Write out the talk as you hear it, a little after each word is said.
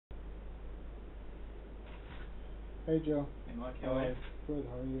Hey Joe. Hey Mike, how are you? Good,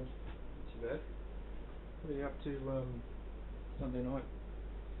 how are you? Not too bad. What are you up to Sunday night?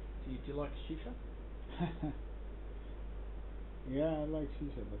 Do you like shisha? Yeah, I like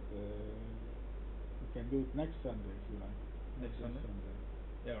shisha, but we can do it next Sunday if you like. Not Next this Sunday? Sunday.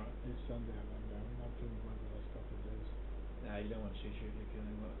 Yeah, right. This Sunday I'm not feeling well the last couple of days. No, you don't want shisha if you're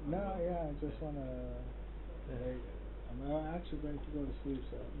feeling well. No, Unwell. yeah, I just Yeah. wanna. Yeah. I'm actually going to go to sleep.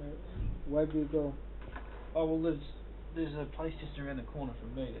 So where do you go? Oh well, there's a place just around the corner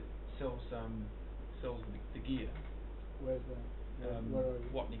from me that sells the gear. Where's that? Where are you?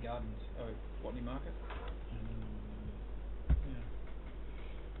 Watney Gardens. Oh, Watney Market.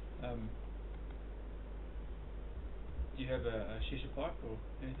 Yeah. Do you have a shisha pipe or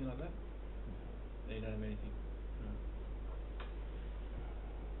anything like that? No, you don't have anything.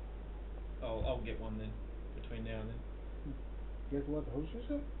 No. I'll get one then between now and then. Get what? Whole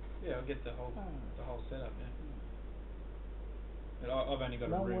shisha? Yeah, I'll get the whole setup. Yeah. But I've only got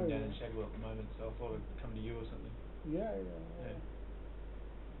a No room way, down in man. Shadwell at the moment, so I thought I'd come to you or something. Yeah. Yeah.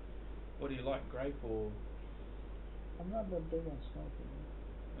 What do you like, grape or? I'm not that big on smoking.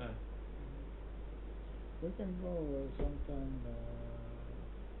 No. We can go sometime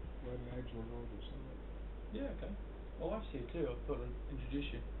right in Edgewell Road or something. Yeah, okay. My wife's here too. I thought I'd introduce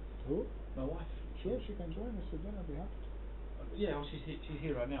you. Who? My wife. Sure, Yeah. she can join us for dinner. I'd be happy to. Yeah, well, she's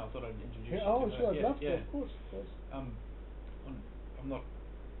here right now. I thought I'd introduce Yeah, you oh, to her. sure, I'd Yeah, love to, yeah. of course. I'm not.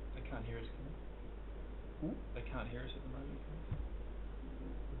 They can't hear us, can they? Huh? They can't hear us at the moment, can they?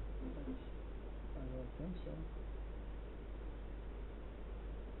 I don't think so.